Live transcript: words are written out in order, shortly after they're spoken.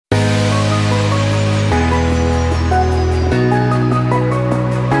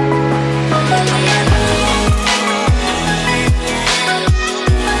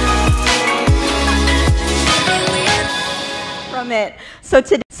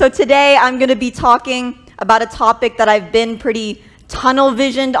So today I'm going to be talking about a topic that I've been pretty tunnel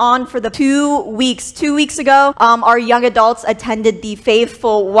visioned on for the 2 weeks. 2 weeks ago, our young adults attended the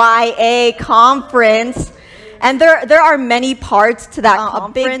Faithful YA conference. And there are many parts to that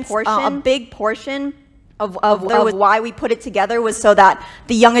conference. A big portion of why we put it together was so that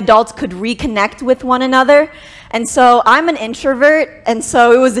the young adults could reconnect with one another. And so I'm an introvert, and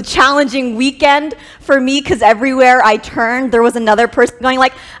so it was a challenging weekend for me because everywhere I turned, there was another person going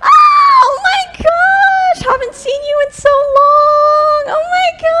like, oh my gosh, haven't seen you in so long, oh my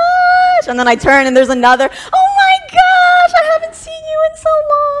gosh. And then I turn and there's another, oh my gosh, I haven't seen you in so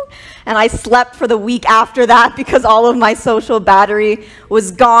long. And I slept for the week after that because all of my social battery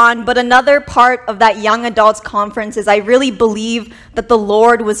was gone. But another part of that young adults conference is I really believe that the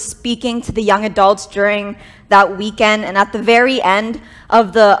Lord was speaking to the young adults during that weekend. And at the very end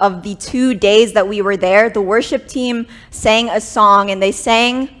of the 2 days that we were there, the worship team sang a song, and they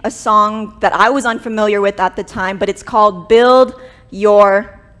sang a song that I was unfamiliar with at the time, but it's called Build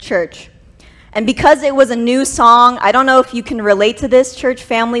Your Church. And because it was a new song, I don't know if you can relate to this, church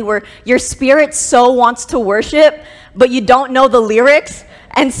family, where your spirit so wants to worship, but you don't know the lyrics.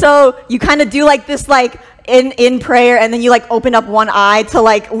 And so you kind of do like this in prayer, and then you like open up one eye to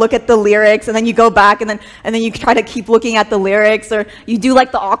like look at the lyrics, and then you go back and then you try to keep looking at the lyrics, or you do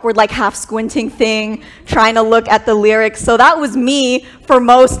like the awkward like half squinting thing trying to look at the lyrics. So that was me for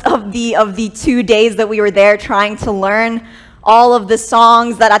most of the 2 days that we were there, trying to learn all of the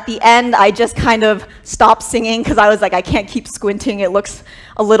songs that at the end I just kind of stopped singing because I was like, I can't keep squinting, it looks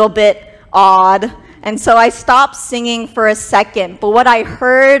a little bit odd. And so I stopped singing for a second, but what I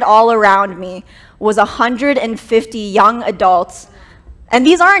heard all around me was 150 young adults. And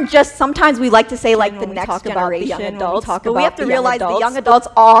these aren't just, sometimes we like to say like the next generation, but we have to realize the young adults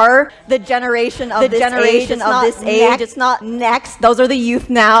are the generation of this age. It's not next. Those are the youth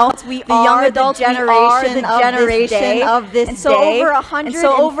now. We are the generation of this day. And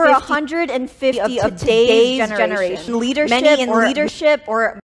so over 150 of today's generation, many in leadership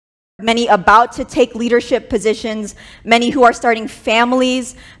or many about to take leadership positions, many who are starting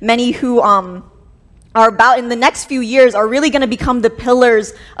families, many who are about in the next few years are really going to become the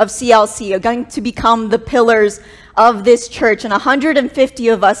pillars of CLC, are going to become the pillars of this church. And 150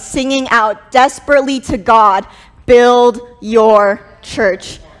 of us singing out desperately to God, build your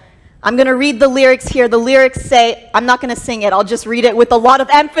church. I'm going to read the lyrics here. The lyrics say, I'm not going to sing it. I'll just read it with a lot of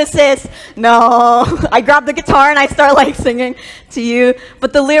emphasis. No, I grab the guitar and I start like singing to you.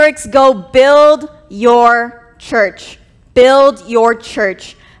 But the lyrics go, build your church. Build your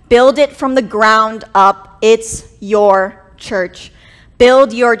church. Build it from the ground up. It's your church.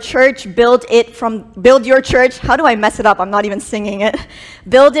 Build your church. Build your church. How do I mess it up? I'm not even singing it.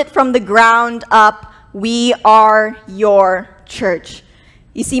 Build it from the ground up. We are your church.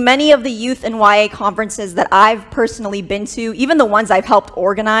 You see, many of the youth and YA conferences that I've personally been to, even the ones I've helped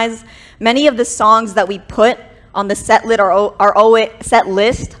organize, many of the songs that we put on the set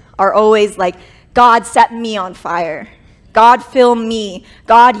list are always like, God set me on fire. God fill me,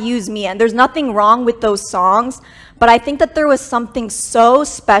 God use me. And there's nothing wrong with those songs, but I think that there was something so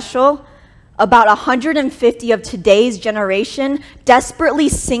special about 150 of today's generation desperately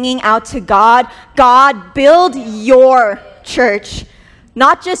singing out to God, God, build your church.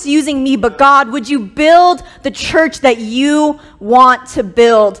 Not just using me, but God, would you build the church that you want to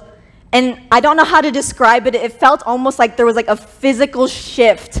build? And I don't know how to describe it. It felt almost like there was like a physical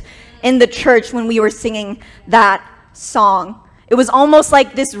shift in the church when we were singing that song. It was almost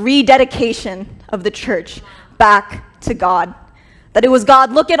like this rededication of the church back to God. That it was,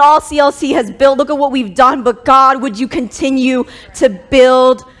 God, look at all CLC has built, look at what we've done, but God, would you continue to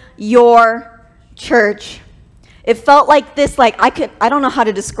build your church? It felt like this, I don't know how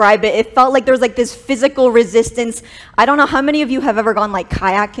to describe it. It felt like there was like this physical resistance. I don't know how many of you have ever gone like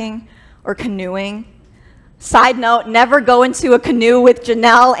kayaking or canoeing. Side note, never go into a canoe with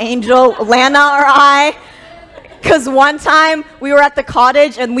Janelle, Angel, Lana, or I. Because one time we were at the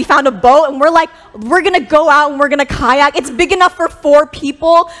cottage and we found a boat and we're like, we're going to go out and we're going to kayak. It's big enough for 4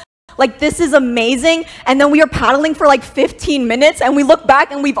 people. Like, this is amazing. And then we were paddling for like 15 minutes and we look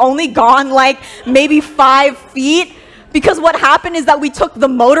back and we've only gone like maybe 5 feet. Because what happened is that we took the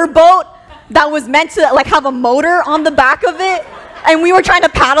motorboat that was meant to like have a motor on the back of it. And we were trying to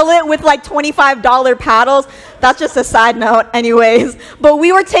paddle it with like $25 paddles. That's just a side note anyways. But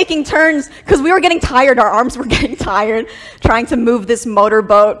we were taking turns because we were getting tired. Our arms were getting tired trying to move this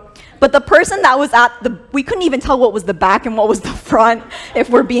motorboat. But the person that was we couldn't even tell what was the back and what was the front, if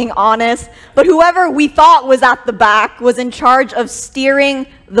we're being honest. But whoever we thought was at the back was in charge of steering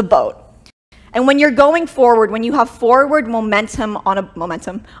the boat. And when you're going forward, when you have forward momentum on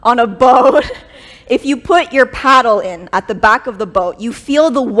a boat, if you put your paddle in at the back of the boat, you feel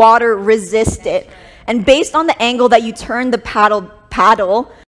the water resist it. And based on the angle that you turn the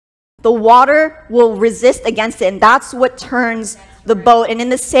paddle, the water will resist against it, and that's what turns the boat. And in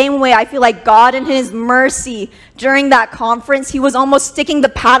the same way, I feel like God in his mercy during that conference, he was almost sticking the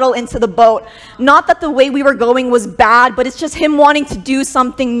paddle into the boat. Not that the way we were going was bad, but it's just him wanting to do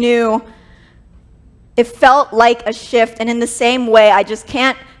something new. It felt like a shift, and in the same way, I just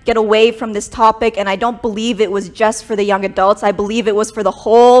can't get away from this topic, and I don't believe it was just for the young adults. I believe it was for the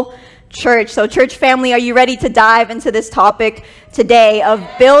whole church. So church family, are you ready to dive into this topic today of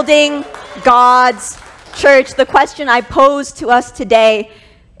building God's church? The question I pose to us today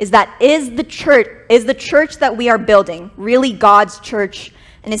is that is the church that we are building really God's church,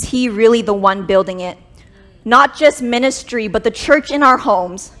 and is he really the one building it? Not just ministry, but the church in our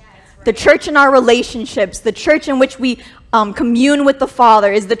homes, the church in our relationships, the church in which we commune with the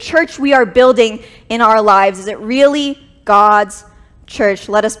Father. Is the church we are building in our lives, is it really God's church?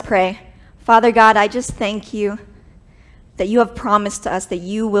 Let us pray. Father God, I just thank you that you have promised to us that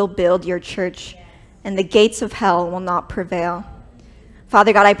you will build your church and the gates of hell will not prevail.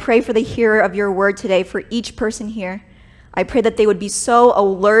 Father God, I pray for the hearer of your word today, for each person here. I pray that they would be so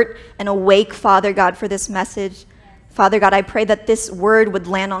alert and awake, Father God, for this message. Father God, I pray that this word would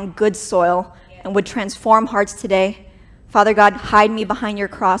land on good soil and would transform hearts today. Father God, hide me behind your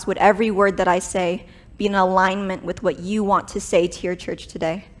cross. Would every word that I say be in alignment with what you want to say to your church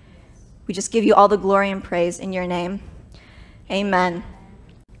today. We just give you all the glory and praise in your name. Amen.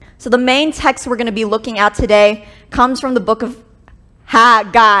 So the main text we're going to be looking at today comes from the book of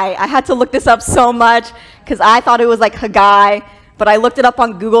Haggai. I had to look this up so much because I thought it was like Haggai, but I looked it up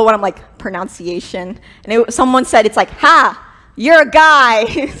on Google when I'm like, pronunciation. And someone said, it's like, you're a guy.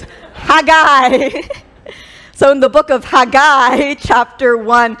 Haggai. So in the book of Haggai, chapter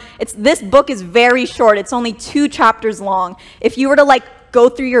 1, this book is very short. It's only 2 chapters long. If you were to go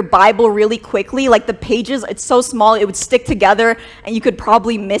through your Bible really quickly, the pages, it's so small, it would stick together and you could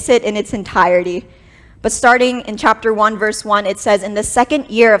probably miss it in its entirety. But starting in chapter 1, verse 1, it says, in the 2nd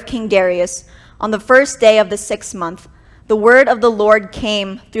year of King Darius, on the 1st day of the 6th month, the word of the Lord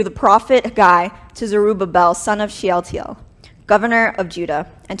came through the prophet Haggai to Zerubbabel, son of Shealtiel, governor of Judah,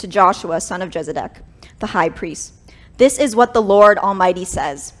 and to Joshua, son of Jesedek, the high priest. This is what the Lord Almighty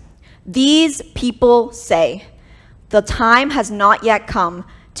says. These people say, the time has not yet come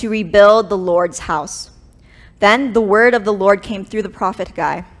to rebuild the Lord's house. Then the word of the Lord came through the prophet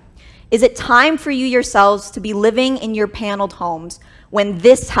Haggai. Is it time for you yourselves to be living in your paneled homes when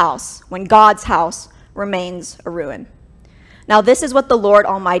this house, when God's house, remains a ruin? Now this is what the Lord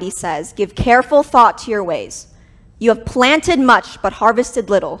Almighty says. Give careful thought to your ways. You have planted much but harvested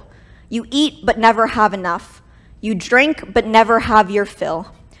little. You eat but never have enough. You drink but never have your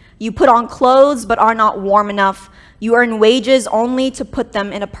fill. You put on clothes but are not warm enough. You earn wages only to put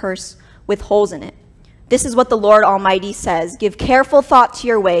them in a purse with holes in it. This is what the Lord Almighty says. Give careful thought to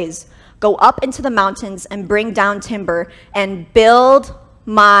your ways. Go up into the mountains and bring down timber and build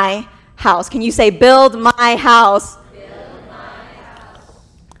my house. Can you say, build my house?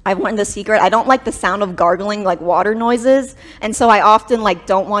 I've learned the secret. I don't like the sound of gargling, water noises, and so I often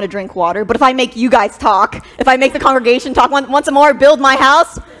don't want to drink water. But if I make you guys talk, if I make the congregation talk once more, build my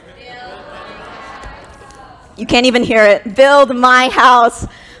house. You can't even hear it. Build my house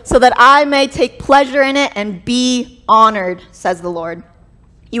so that I may take pleasure in it and be honored, says the Lord.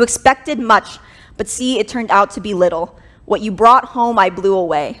 You expected much, but see, it turned out to be little. What you brought home I blew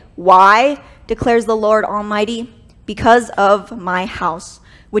away. Why, declares the Lord Almighty? Because of my house,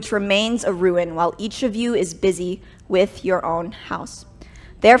 which remains a ruin, while each of you is busy with your own house.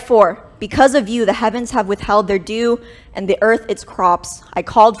 Therefore, because of you, the heavens have withheld their dew, and the earth its crops. I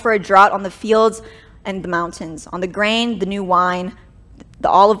called for a drought on the fields and the mountains, on the grain, the new wine, the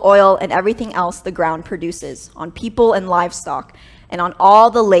olive oil, and everything else the ground produces, on people and livestock, and on all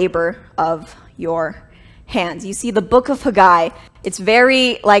the labor of your hands. You see, the book of Haggai, it's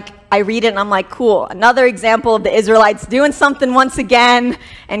very, I read it and I'm like, cool, another example of the Israelites doing something once again,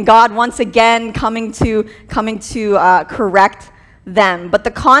 and God once again coming to correct them. But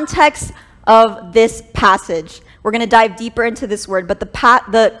the context of this passage, we're going to dive deeper into this word, but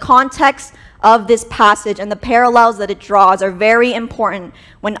the context of this passage and the parallels that it draws are very important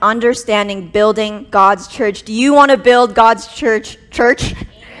when understanding building God's church. Do you want to build God's church?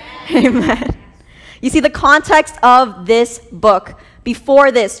 Amen. You see, the context of this book,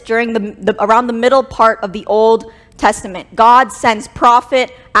 before this, during around the middle part of the Old Testament, God sends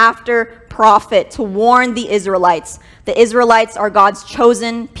prophet after prophet to warn the Israelites. The Israelites are God's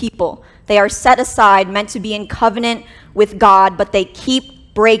chosen people. They are set aside, meant to be in covenant with God, but they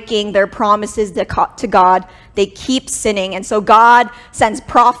keep breaking their promises to God. They keep sinning. And so God sends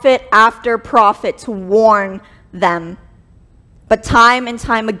prophet after prophet to warn them. But time and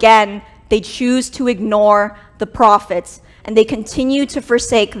time again, they choose to ignore the prophets, and they continue to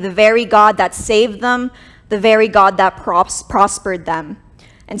forsake the very God that saved them, the very God that prospered them.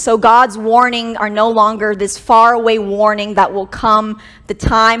 And so God's warning are no longer this faraway warning that will come. The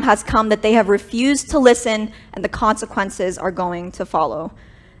time has come that they have refused to listen, and the consequences are going to follow.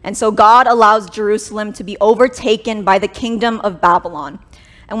 And so God allows Jerusalem to be overtaken by the kingdom of Babylon.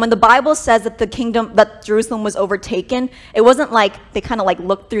 And when the Bible says that Jerusalem was overtaken, it wasn't like they kind of like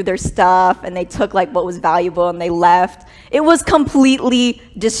looked through their stuff and they took like what was valuable and they left. It was completely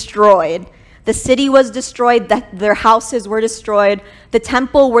destroyed. The city was destroyed, their houses were destroyed. The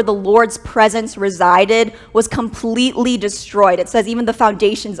temple where the Lord's presence resided was completely destroyed. It says even the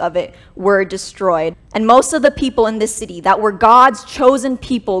foundations of it were destroyed. And most of the people in this city that were God's chosen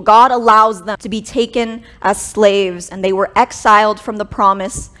people, God allows them to be taken as slaves, and they were exiled from the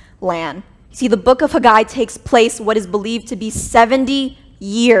promised land. See, the book of Haggai takes place what is believed to be 70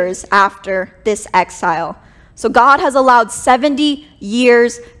 years after this exile. So God has allowed 70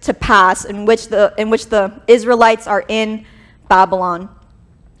 years to pass in which the Israelites are in Babylon.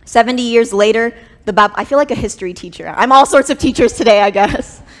 70 years later, I feel like a history teacher. I'm all sorts of teachers today, I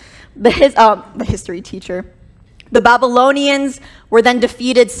guess. The history teacher. The Babylonians were then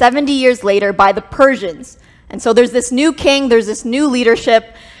defeated 70 years later by the Persians. And so there's this new king, there's this new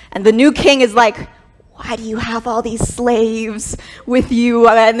leadership, and the new king is like, why do you have all these slaves with you?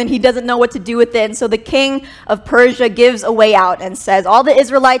 And then he doesn't know what to do with it. And so the king of Persia gives a way out and says, all the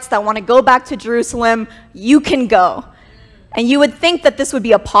Israelites that want to go back to Jerusalem, you can go. And you would think that this would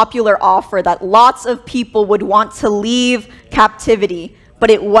be a popular offer, that lots of people would want to leave captivity,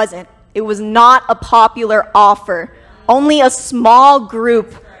 but it wasn't. It was not a popular offer. Only a small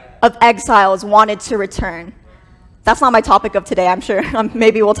group of exiles wanted to return. That's not my topic of today, I'm sure.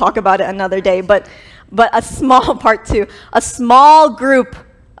 Maybe we'll talk about it another day, but a small part two. A small group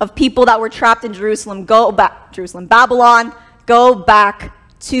of people that were trapped in Jerusalem, Babylon, go back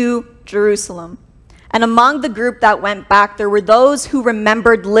to Jerusalem. And among the group that went back, there were those who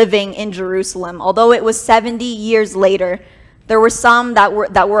remembered living in Jerusalem. Although it was 70 years later, there were some that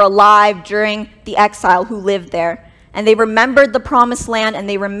were alive during the exile who lived there. And they remembered the promised land, and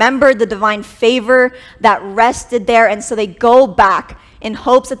they remembered the divine favor that rested there. And so they go back in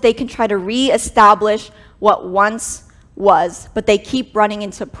hopes that they can try to reestablish what once was. But they keep running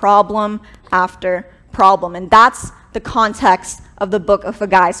into problem after problem. And that's the context of the book of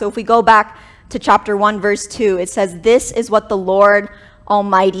Haggai. So if we go back to chapter 1, verse 2, it says, "This is what the Lord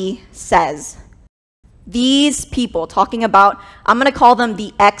Almighty says." These people, talking about, I'm going to call them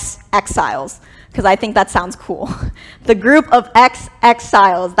the exiles, because I think that sounds cool. The group of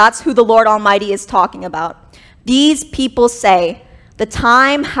exiles, that's who the Lord Almighty is talking about. These people say, the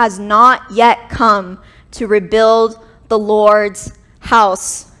time has not yet come to rebuild the Lord's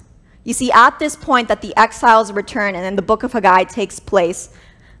house. You see, at this point that the exiles return and then the book of Haggai takes place.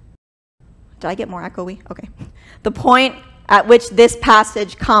 Did I get more echoey? Okay. The point at which this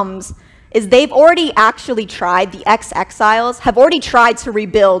passage comes is they've already actually tried, the exiles have already tried to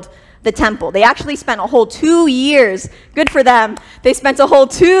rebuild the temple. They actually spent a whole 2 years, good for them, they spent a whole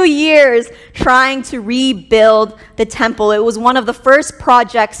 2 years trying to rebuild the temple. It was one of the first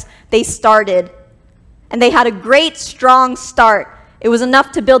projects they started. And they had a great, strong start. It was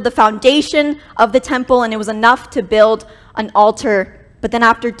enough to build the foundation of the temple, and it was enough to build an altar. But then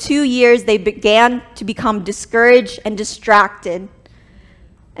after 2 years, they began to become discouraged and distracted.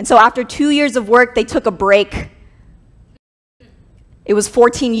 And so after 2 years of work, they took a break. It was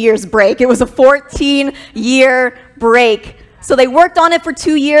 14 years break. It was a 14-year break. So they worked on it for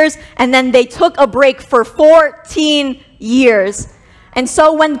 2 years, and then they took a break for 14 years. And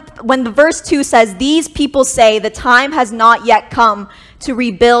so when the verse 2 says, these people say the time has not yet come to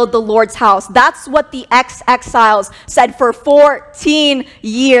rebuild the Lord's house, that's what the exiles said for 14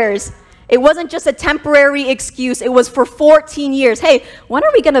 years. It wasn't just a temporary excuse. It was for 14 years. Hey, when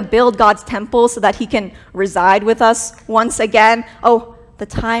are we going to build God's temple so that he can reside with us once again? Oh, the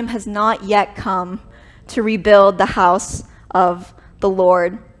time has not yet come to rebuild the house of the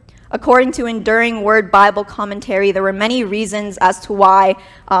Lord. According to Enduring Word Bible Commentary, there were many reasons as to why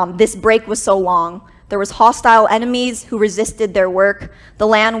this break was so long. There was hostile enemies who resisted their work. The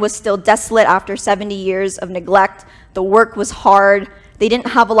land was still desolate after 70 years of neglect. The work was hard. They didn't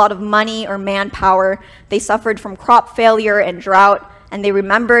have a lot of money or manpower. They suffered from crop failure and drought, and they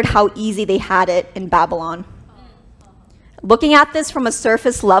remembered how easy they had it in Babylon. Looking at this from a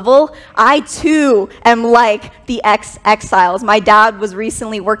surface level, I too am like the exiles. My dad was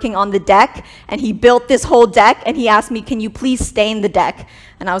recently working on the deck, and he built this whole deck, and he asked me, can you please stain the deck?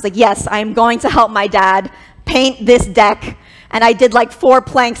 And I was like, yes, I am going to help my dad paint this deck. And I did like 4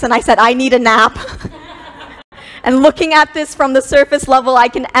 planks, and I said, I need a nap. And looking at this from the surface level, I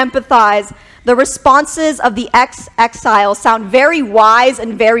can empathize. The responses of the exiles sound very wise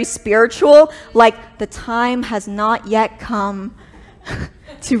and very spiritual, like the time has not yet come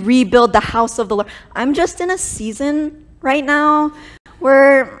to rebuild the house of the Lord. I'm just in a season right now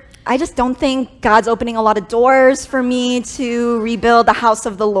where I just don't think God's opening a lot of doors for me to rebuild the house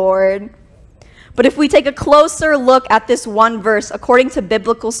of the Lord. But if we take a closer look at this one verse, according to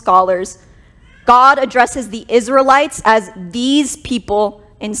biblical scholars, God addresses the Israelites as these people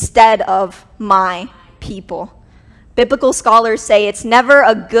instead of my people. Biblical scholars say it's never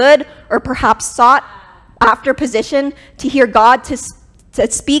a good or perhaps sought after position to hear God to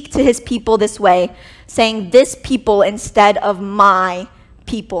speak to his people this way, saying this people instead of my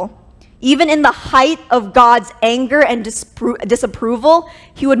people. Even in the height of God's anger and disapproval,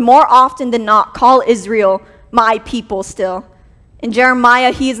 he would more often than not call Israel my people still. In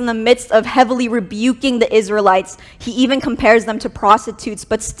Jeremiah, he is in the midst of heavily rebuking the Israelites. He even compares them to prostitutes.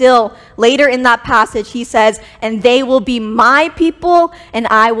 But still, later in that passage, he says, and they will be my people, and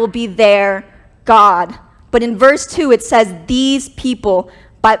I will be their God. But in verse 2, it says, these people.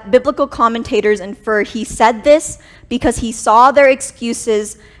 But biblical commentators infer he said this because he saw their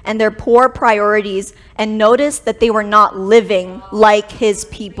excuses and their poor priorities and noticed that they were not living like his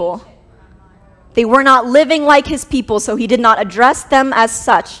people. They were not living like his people, so he did not address them as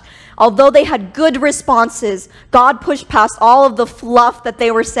such. Although they had good responses, God pushed past all of the fluff that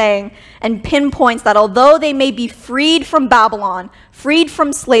they were saying and pinpoints that although they may be freed from Babylon, freed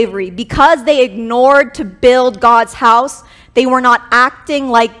from slavery, because they ignored to build God's house, they were not acting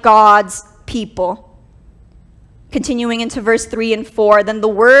like God's people. Continuing into verse 3 and 4, then the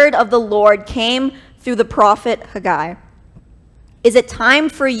word of the Lord came through the prophet Haggai. Is it time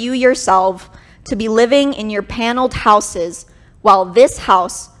for you yourself to be living in your paneled houses while this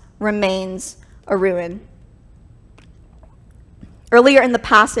house remains a ruin? Earlier in the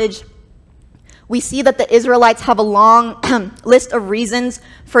passage, we see that the Israelites have a long list of reasons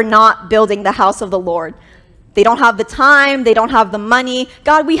for not building the house of the Lord. They don't have the time, they don't have the money.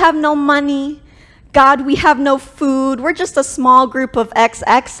 God, we have no money. God, we have no food. We're just a small group of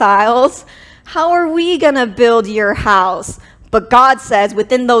exiles. How are we gonna build your house? But God says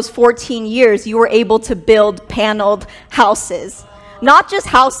within those 14 years, you were able to build paneled houses. Not just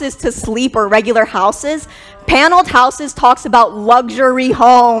houses to sleep or regular houses. Paneled houses talks about luxury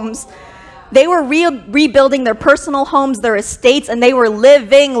homes. They were rebuilding their personal homes, their estates, and they were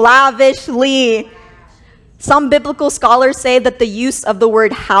living lavishly. Some biblical scholars say that the use of the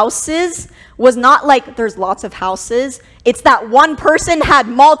word houses was not like there's lots of houses. It's that one person had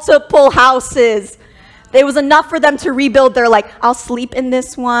multiple houses. It was enough for them to rebuild their, like, I'll sleep in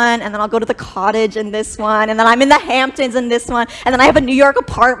this one, and then I'll go to the cottage in this one, and then I'm in the Hamptons in this one, and then I have a New York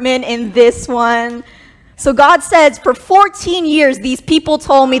apartment in this one. So God says, for 14 years, these people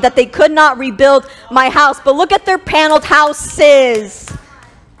told me that they could not rebuild my house, but look at their paneled houses.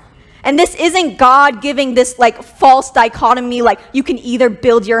 And this isn't God giving this like false dichotomy, like you can either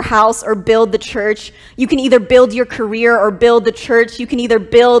build your house or build the church. You can either build your career or build the church. You can either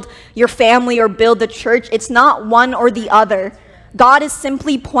build your family or build the church. It's not one or the other. God is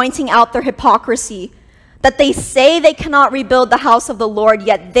simply pointing out their hypocrisy, that they say they cannot rebuild the house of the Lord,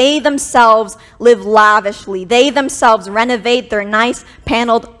 yet they themselves live lavishly. They themselves renovate their nice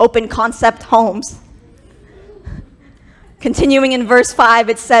paneled open concept homes. Continuing in verse 5,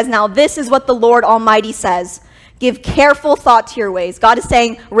 it says, now this is what the Lord Almighty says. Give careful thought to your ways. God is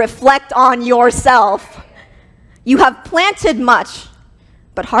saying, reflect on yourself. You have planted much,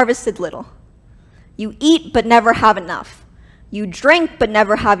 but harvested little. You eat, but never have enough. You drink, but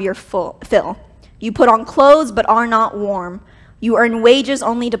never have your fill. You put on clothes, but are not warm. You earn wages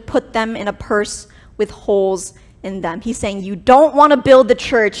only to put them in a purse with holes in them. He's saying you don't want to build the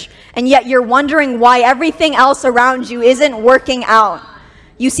church, and yet you're wondering why everything else around you isn't working out.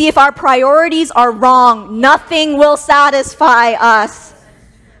 You see, if our priorities are wrong, nothing will satisfy us.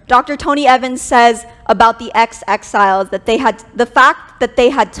 Dr. Tony Evans says about the exiles that the fact that they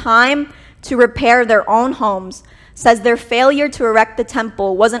had time to repair their own homes says their failure to erect the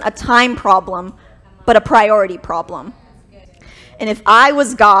temple wasn't a time problem, but a priority problem. And if I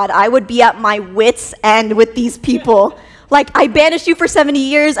was God, I would be at my wits' end with these people. Like, I banished you for 70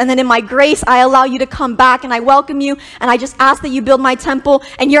 years, and then in my grace, I allow you to come back, and I welcome you, and I just ask that you build my temple,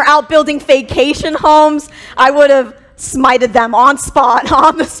 and you're out building vacation homes. I would have smited them on spot,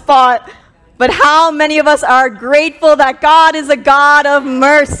 on the spot. But how many of us are grateful that God is a God of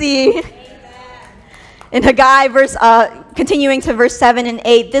mercy? In Haggai, continuing to verse 7 and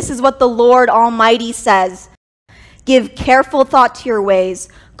 8, this is what the Lord Almighty says. Give careful thought to your ways.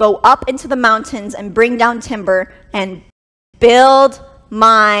 Go up into the mountains and bring down timber and build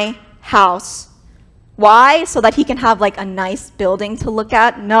my house. Why? So that he can have like a nice building to look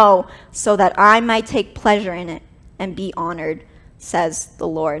at? No, so that I might take pleasure in it and be honored, says the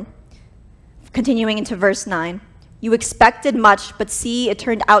Lord. Continuing into verse 9. You expected much, but see, it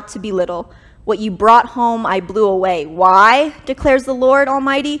turned out to be little. What you brought home, I blew away. Why, declares the Lord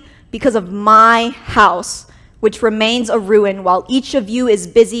Almighty? Because of my house, which remains a ruin, while each of you is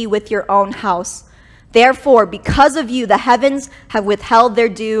busy with your own house. Therefore, because of you, the heavens have withheld their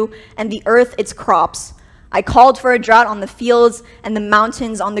dew, and the earth its crops. I called for a drought on the fields and the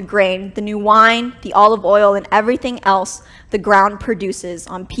mountains on the grain, the new wine, the olive oil, and everything else the ground produces,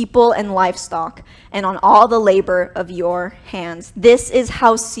 on people and livestock, and on all the labor of your hands. This is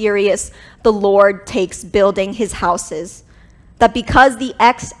how serious the Lord takes building his houses. That because the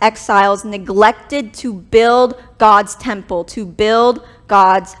exiles neglected to build God's temple, to build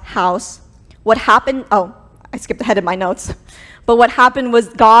God's house, what happened? Oh, I skipped ahead in my notes. But what happened was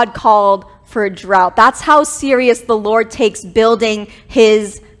God called for a drought. That's how serious the Lord takes building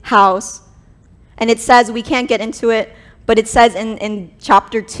his house. And it says, we can't get into it, but it says in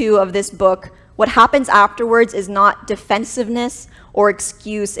chapter 2 of this book, what happens afterwards is not defensiveness or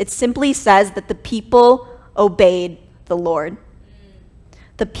excuse. It simply says that the people obeyed the Lord.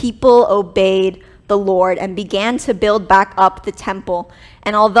 The people obeyed the Lord and began to build back up the temple.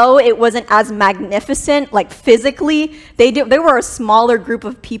 And although it wasn't as magnificent, like physically, they were a smaller group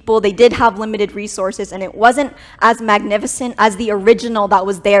of people. They did have limited resources, and it wasn't as magnificent as the original that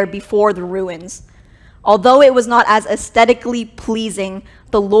was there before the ruins. Although it was not as aesthetically pleasing,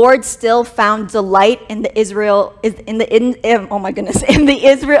 the Lord still found delight in the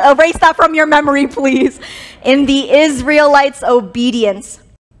erase that from your memory, please. In the Israelites' obedience.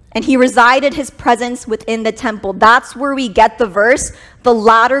 And he resided his presence within the temple. That's where we get the verse, the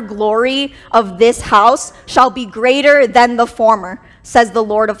latter glory of this house shall be greater than the former, says the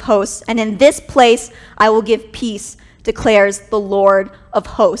Lord of hosts. And in this place I will give peace, declares the Lord of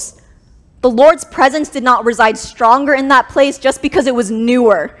hosts. The Lord's presence did not reside stronger in that place just because it was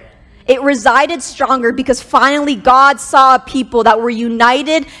newer. It resided stronger because finally God saw a people that were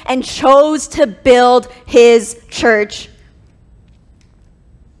united and chose to build his church.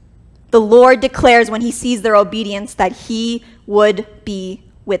 The Lord declares when he sees their obedience that he would be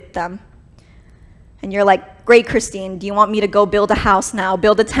with them. And you're like, great, Kristin, do you want me to go build a house now,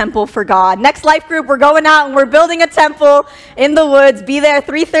 build a temple for God? Next life group, we're going out and we're building a temple in the woods. Be there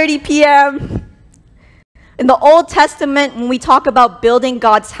 3:30 p.m. In the Old Testament, when we talk about building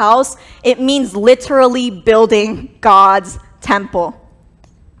God's house, it means literally building God's temple.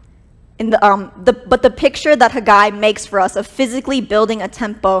 But the picture that Haggai makes for us of physically building a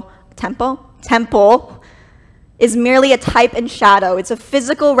temple is merely a type and shadow. It's a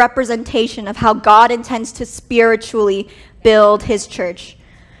physical representation of how God intends to spiritually build his church.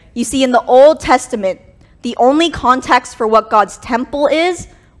 You see, in the Old Testament, the only context for what God's temple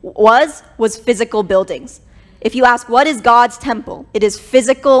was physical buildings. If you ask, what is God's temple? It is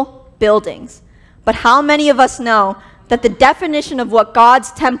physical buildings. But how many of us know that the definition of what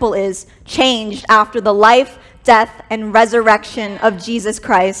God's temple is changed after the life, death, and resurrection of Jesus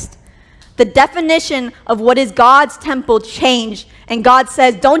Christ? The definition of what is God's temple changed, and God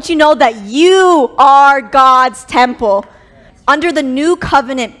says, don't you know that you are God's temple? Under the new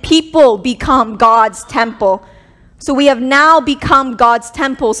covenant, people become God's temple. So we have now become God's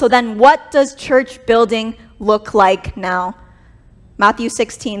temple. So then what does church building look like now? Matthew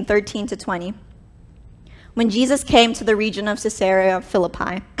 16:13-20. When Jesus came to the region of Caesarea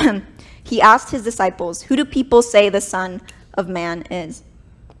Philippi, he asked his disciples, who do people say the Son of Man is?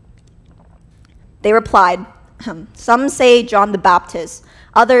 They replied, some say John the Baptist,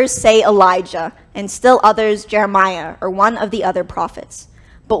 others say Elijah, and still others Jeremiah or one of the other prophets.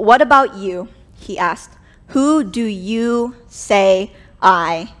 But what about you? He asked. Who do you say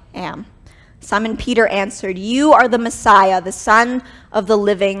I am? Simon Peter answered, you are the Messiah, the Son of the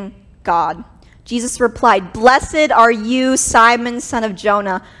living God. Jesus replied, blessed are you, Simon, son of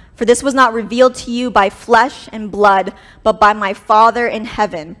Jonah, for this was not revealed to you by flesh and blood, but by my Father in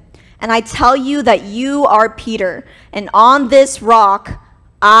heaven. And I tell you that you are Peter, and on this rock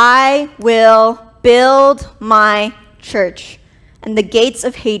I will build my church, and the gates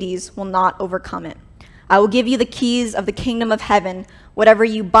of Hades will not overcome it. I will give you the keys of the kingdom of heaven. Whatever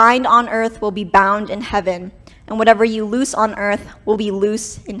you bind on earth will be bound in heaven, and whatever you loose on earth will be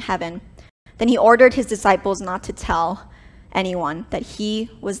loose in heaven." Then he ordered his disciples not to tell anyone that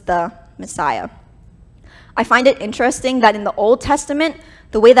he was the Messiah. I find it interesting that in the Old Testament,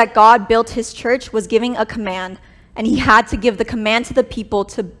 the way that God built his church was giving a command, and he had to give the command to the people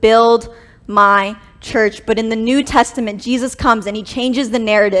to build my church. But in the New Testament, Jesus comes and he changes the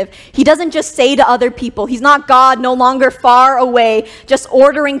narrative. He doesn't just say to other people, he's not God, no longer far away, just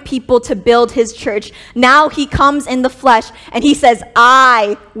ordering people to build his church. Now he comes in the flesh and he says,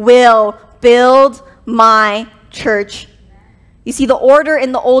 "I will build my church." You see, the order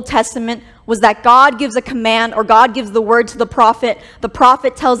in the Old Testament was that God gives a command, or God gives the word to the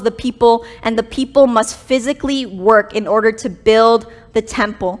prophet tells the people, and the people must physically work in order to build the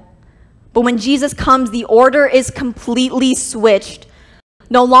temple. But when Jesus comes, the order is completely switched.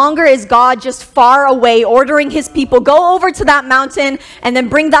 No longer is God just far away ordering his people, "Go over to that mountain and then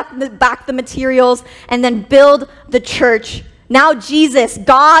bring back the materials and then build the church." Now Jesus,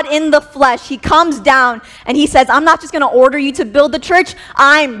 God in the flesh, he comes down and he says, "I'm not just going to order you to build the church,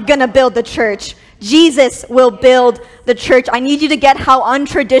 I'm going to build the church. Jesus will build the church." I need you to get how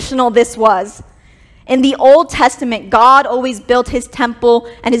untraditional this was. In the Old Testament, God always built his temple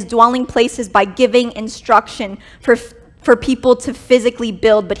and his dwelling places by giving instruction for people to physically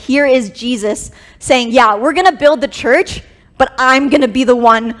build. But here is Jesus saying, "Yeah, we're going to build the church, but I'm going to be the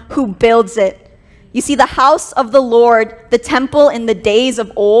one who builds it." You see, the house of the Lord, the temple in the days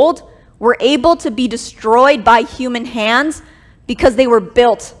of old, were able to be destroyed by human hands because they were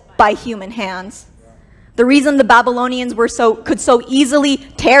built by human hands. The reason the Babylonians could so easily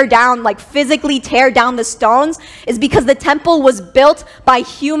tear down, like physically tear down the stones, is because the temple was built by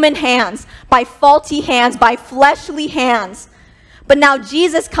human hands, by faulty hands, by fleshly hands. But now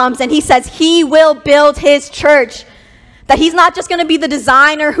Jesus comes and he says he will build his church. That he's not just going to be the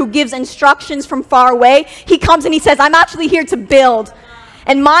designer who gives instructions from far away. He comes and he says, "I'm actually here to build.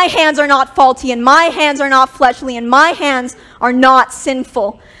 And my hands are not faulty, and my hands are not fleshly, and my hands are not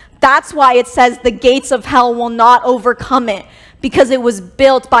sinful." That's why it says the gates of hell will not overcome it, because it was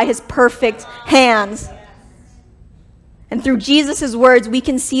built by his perfect hands. And through Jesus' words, we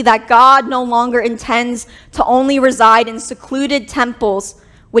can see that God no longer intends to only reside in secluded temples,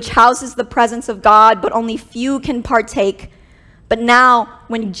 which houses the presence of God, but only few can partake. But now,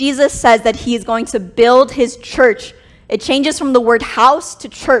 when Jesus says that he is going to build his church, it changes from the word house to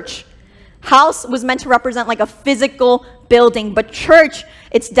church. House was meant to represent like a physical building, but church,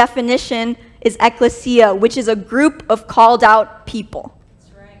 its definition is ecclesia, which is a group of called out people.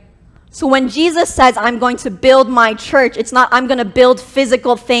 So when Jesus says, "I'm going to build my church," it's not, "I'm going to build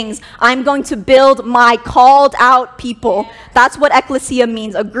physical things. I'm going to build my called out people." That's what ecclesia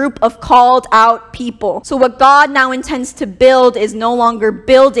means, a group of called out people. So what God now intends to build is no longer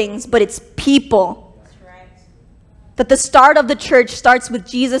buildings, but it's people. That's right. That the start of the church starts with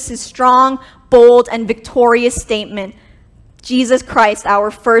Jesus' strong, bold, and victorious statement. Jesus Christ,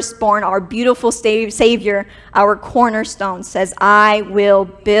 our firstborn, our beautiful Savior, our cornerstone, says, "I will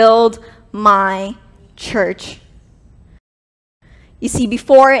build my church." You see,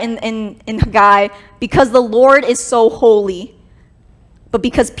 before in Haggai, because the Lord is so holy, but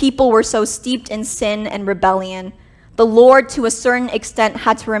because people were so steeped in sin and rebellion, the Lord, to a certain extent,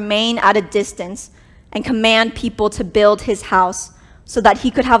 had to remain at a distance and command people to build his house so that he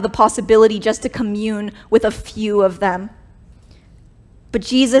could have the possibility just to commune with a few of them. But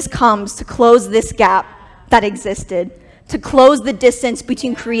Jesus comes to close this gap that existed, to close the distance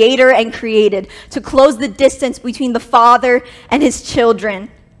between creator and created, to close the distance between the Father and his children.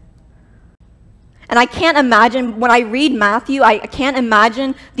 And I can't imagine, when I read Matthew, I can't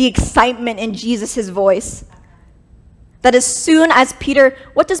imagine the excitement in Jesus' voice. That as soon as Peter,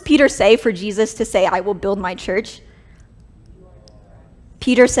 what does Peter say for Jesus to say, "I will build my church"?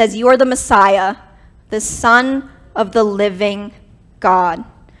 Peter says, "You are the Messiah, the Son of the living God."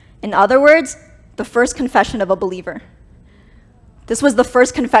 In other words, the first confession of a believer. This was the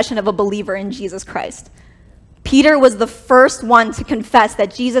first confession of a believer in Jesus Christ. Peter was the first one to confess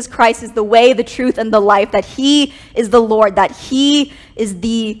that Jesus Christ is the way, the truth, and the life, that he is the Lord, that he is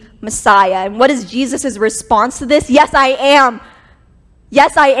the Messiah. And what is Jesus' response to this? "Yes, I am.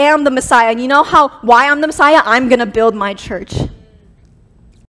 Yes, I am the Messiah. And you know why I'm the Messiah? I'm going to build my church."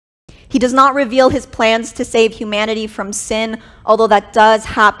 He does not reveal his plans to save humanity from sin, although that does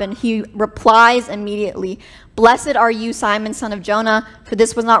happen. He replies immediately, "Blessed are you, Simon, son of Jonah, for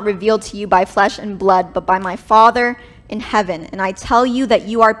this was not revealed to you by flesh and blood, but by my Father in heaven. And I tell you that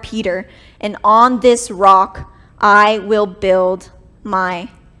you are Peter, and on this rock I will build my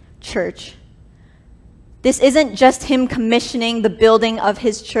church." This isn't just him commissioning the building of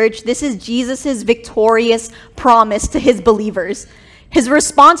his church. This is Jesus' victorious promise to his believers. His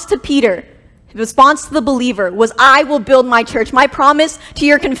response to Peter, his response to the believer was, I will build my church. My promise to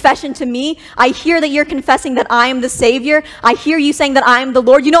your confession to me, I hear that you're confessing that I am the Savior. I hear you saying that I am the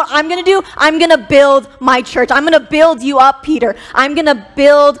Lord. You know what I'm going to do? I'm going to build my church. I'm going to build you up, Peter. I'm going to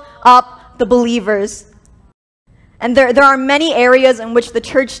build up the believers. And there are many areas in which the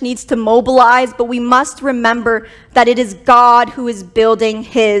church needs to mobilize, but we must remember that it is God who is building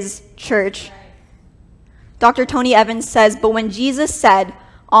his church. Dr. Tony Evans says, but when Jesus said,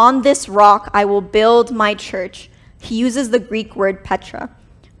 on this rock I will build my church, he uses the Greek word Petra,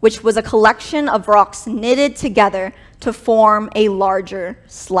 which was a collection of rocks knitted together to form a larger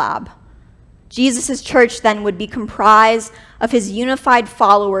slab. Jesus' church then would be comprised of his unified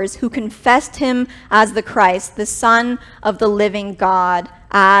followers who confessed him as the Christ, the Son of the living God,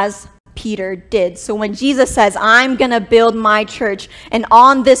 as Peter did. So when Jesus says, I'm going to build my church, and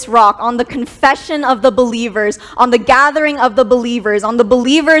on this rock, on the confession of the believers, on the gathering of the believers, on the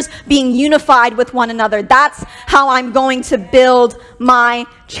believers being unified with one another, that's how I'm going to build my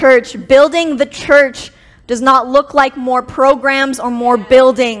church. Building the church does not look like more programs or more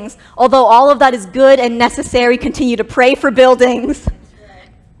buildings. Although all of that is good and necessary, continue to pray for buildings.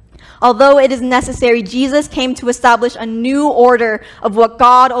 Although it is necessary, Jesus came to establish a new order of what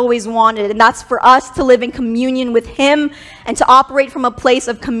God always wanted, and that's for us to live in communion with him and to operate from a place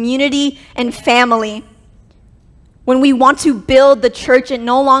of community and family. When we want to build the church, it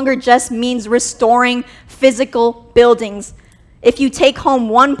no longer just means restoring physical buildings. If you take home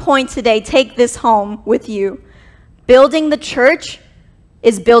 1 point today, take this home with you. Building the church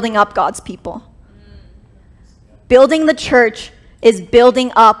is building up God's people. Building the church is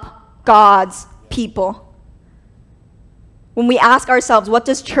building up God's people. When we ask ourselves, what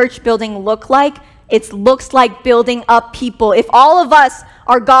does church building look like? It looks like building up people. If all of us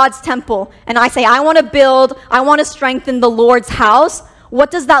are God's temple, and I say, I want to strengthen the Lord's house,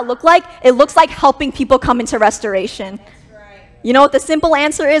 what does that look like? It looks like helping people come into restoration. You know what the simple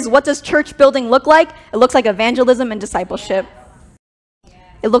answer is? What does church building look like? It looks like evangelism and discipleship.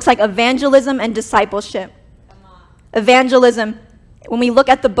 It looks like evangelism and discipleship. Evangelism, when we look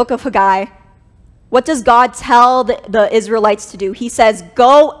at the book of Haggai, what does God tell the Israelites to do? He says,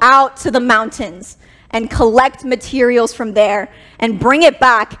 go out to the mountains and collect materials from there and bring it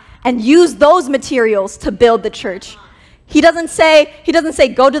back and use those materials to build the church. He doesn't say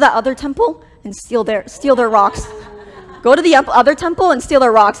go to that other temple and steal their rocks. Go to the other temple and steal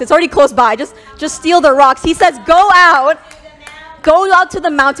their rocks. It's already close by. Just steal their rocks. He says, go out to the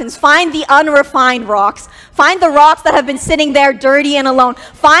mountains. Find the unrefined rocks. Find the rocks that have been sitting there dirty and alone.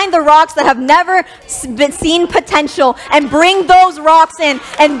 Find the rocks that have never been seen potential and bring those rocks in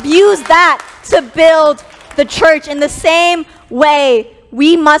and use that to build the church. In the same way,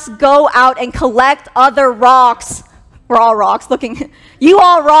 we must go out and collect other rocks. We're all rocks looking. You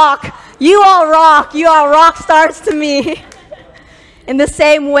all rock. You all rock. You are rock stars to me. In the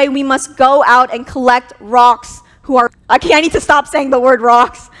same way, we must go out and collect rocks who are, I need to stop saying the word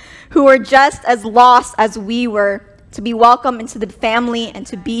rocks, who are just as lost as we were, to be welcomed into the family and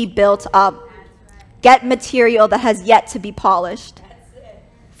to be built up. Get material that has yet to be polished.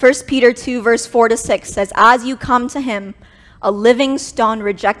 1 Peter 2 verse 4-6 says, as you come to him, a living stone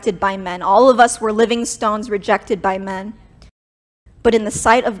rejected by men. All of us were living stones rejected by men, but in the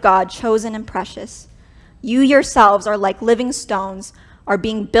sight of God, chosen and precious. You yourselves are like living stones, are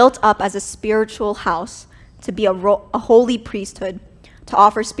being built up as a spiritual house, to be a holy priesthood, to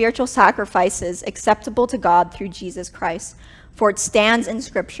offer spiritual sacrifices acceptable to God through Jesus Christ. For it stands in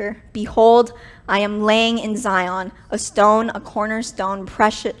Scripture, behold, I am laying in Zion a stone, a cornerstone,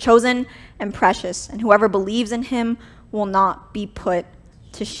 precious, chosen and precious, and whoever believes in him will not be put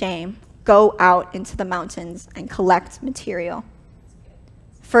to shame. Go out into the mountains and collect material.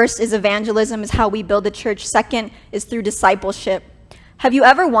 First is evangelism, is how we build the church. Second is through discipleship. Have you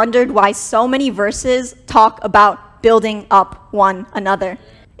ever wondered why so many verses talk about building up one another?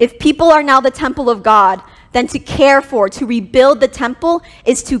 If people are now the temple of God, then to care for, to rebuild the temple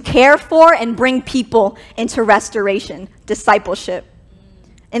is to care for and bring people into restoration, discipleship.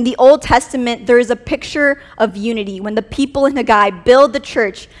 In the Old Testament, there is a picture of unity. When the people in Haggai build the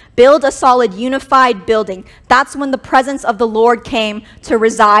church, build a solid, unified building, that's when the presence of the Lord came to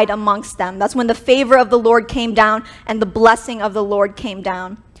reside amongst them. That's when the favor of the Lord came down and the blessing of the Lord came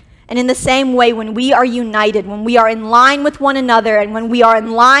down. And in the same way, when we are united, when we are in line with one another, and when we are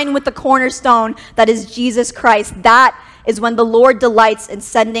in line with the cornerstone that is Jesus Christ, that is when the Lord delights in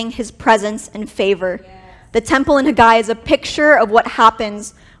sending his presence and favor. The temple in Haggai is a picture of what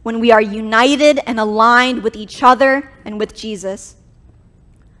happens when we are united and aligned with each other and with Jesus.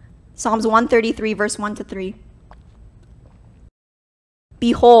 Psalms 133, verse 1-3.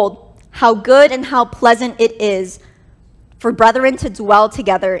 Behold, how good and how pleasant it is for brethren to dwell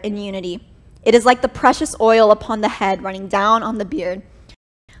together in unity. It is like the precious oil upon the head running down on the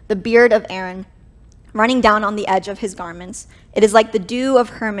beard of Aaron, running down on the edge of his garments. It is like the dew of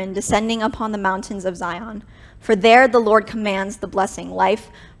Hermon descending upon the mountains of Zion. For there the Lord commands the blessing, life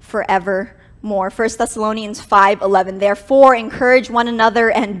forevermore. 1 Thessalonians 5:11. Therefore, encourage one another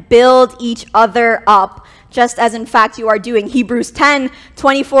and build each other up, just as in fact you are doing. Hebrews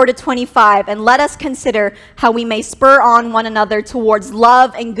 10:24-25. And let us consider how we may spur on one another towards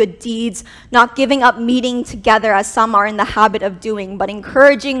love and good deeds, not giving up meeting together as some are in the habit of doing, but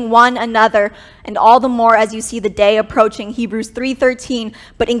encouraging one another, and all the more as you see the day approaching. Hebrews 3:13.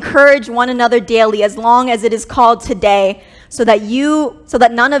 But encourage one another daily, as long as it is called today, so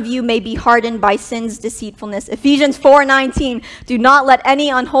that none of you may be hardened by sin's deceitfulness. Ephesians 4:19. Do not let any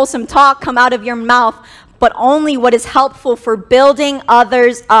unwholesome talk come out of your mouth, but only what is helpful for building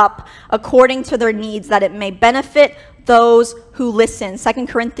others up according to their needs, that it may benefit those who listen. 2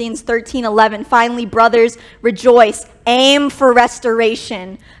 Corinthians 13:11. Finally, brothers, rejoice, aim for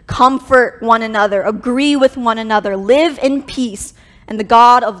restoration, comfort one another, agree with one another, live in peace, and the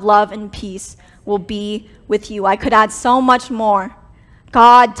God of love and peace will be with you. I could add so much more.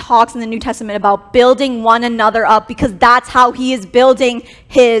 God talks in the New Testament about building one another up because that's how he is building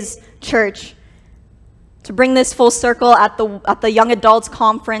his church. To bring this full circle, at the young adults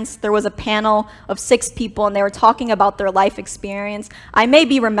conference, there was a panel of 6 people, and they were talking about their life experience. I may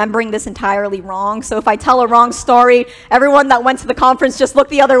be remembering this entirely wrong, so if I tell a wrong story, everyone that went to the conference just look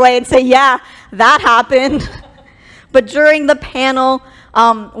the other way and say, yeah, that happened. But during the panel,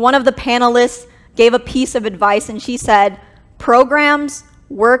 one of the panelists gave a piece of advice, and she said, programs,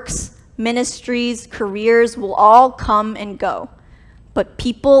 works, ministries, careers will all come and go, but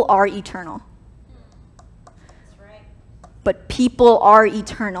people are eternal. But people are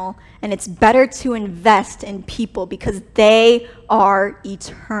eternal, and it's better to invest in people because they are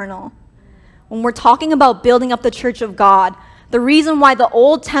eternal. When we're talking about building up the church of God, the reason why the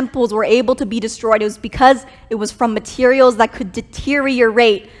old temples were able to be destroyed was because it was from materials that could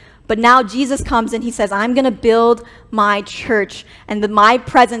deteriorate. But now Jesus comes and he says, I'm going to build my church, and my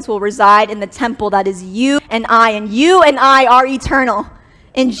presence will reside in the temple that is you and I are eternal.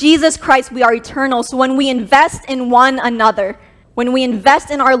 In Jesus Christ, we are eternal. So when we invest in one another, when we invest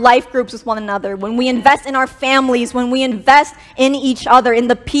in our life groups with one another, when we invest in our families, when we invest in each other, in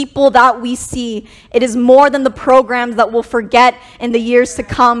the people that we see, it is more than the programs that we'll forget in the years to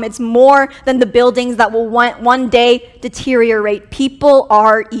come. It's more than the buildings that will one day deteriorate. People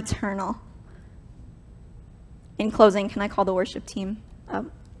are eternal. In closing, can I call the worship team up?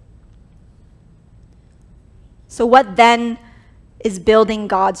 So what then is building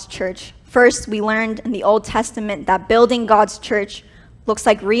God's church? First, we learned in the Old Testament that building God's church looks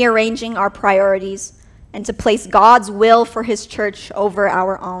like rearranging our priorities and to place God's will for his church over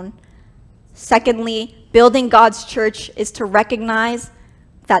our own. Secondly, building God's church is to recognize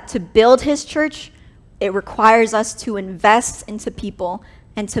that to build his church, it requires us to invest into people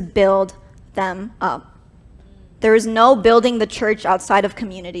and to build them up. There is no building the church outside of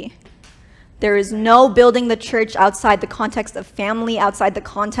community. There is no building the church outside the context of family, outside the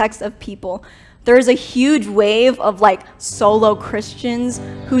context of people. There is a huge wave of like solo Christians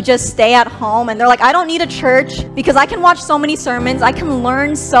who just stay at home and they're like, I don't need a church because I can watch so many sermons, I can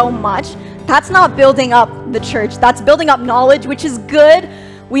learn so much. That's not building up the church. That's building up knowledge, which is good.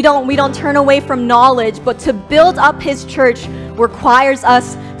 We don't turn away from knowledge, but to build up his church requires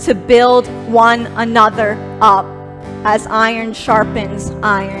us to build one another up as iron sharpens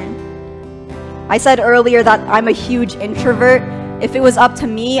iron. I said earlier that I'm a huge introvert. If it was up to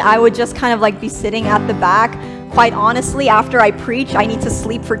me, I would just kind of like be sitting at the back. Quite honestly, after I preach, I need to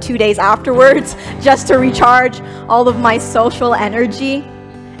sleep for 2 days afterwards just to recharge all of my social energy.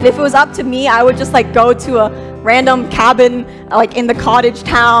 And if it was up to me, I would just like go to a random cabin like in the cottage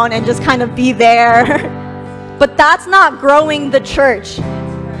town and just kind of be there. But that's not growing the church.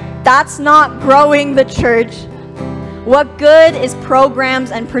 That's not growing the church. What good is programs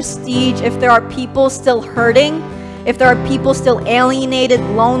and prestige if there are people still hurting, if there are people still alienated,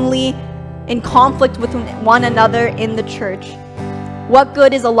 lonely, in conflict with one another in the church? What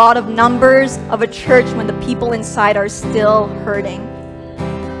good is a lot of numbers of a church when the people inside are still hurting?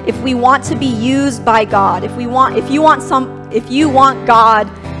 If we want to be used by God, if you want God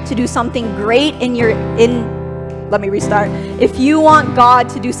to do something great If you want God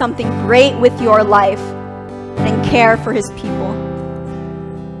to do something great with your life, and care for his people,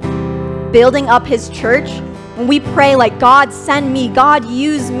 building up his church, when we pray like, God send me, God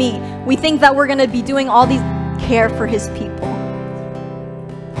use me, we think that we're going to be doing all these care for his people.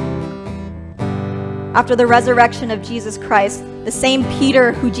 After the resurrection of Jesus Christ, the same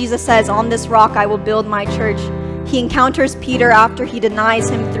Peter who Jesus says, on this rock I will build my church, he encounters Peter after he denies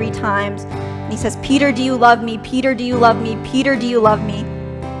him 3 times. And he says, Peter, do you love me? Peter, do you love me? Peter, do you love me?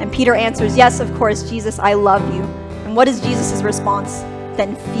 And Peter answers, yes, of course, Jesus, I love you. And what is Jesus' response?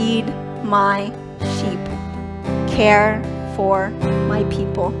 Then feed my sheep. Care for my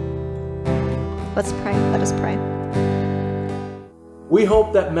people. Let's pray. Let us pray. We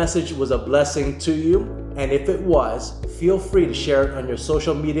hope that message was a blessing to you. And if it was, feel free to share it on your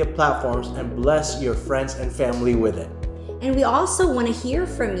social media platforms and bless your friends and family with it. And we also want to hear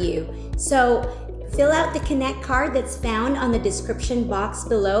from you. So fill out the Connect card that's found on the description box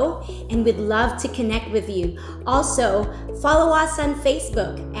below, and we'd love to connect with you. Also, follow us on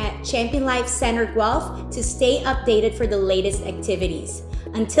Facebook at Champion Life Center Guelph to stay updated for the latest activities.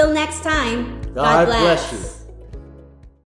 Until next time, God bless you.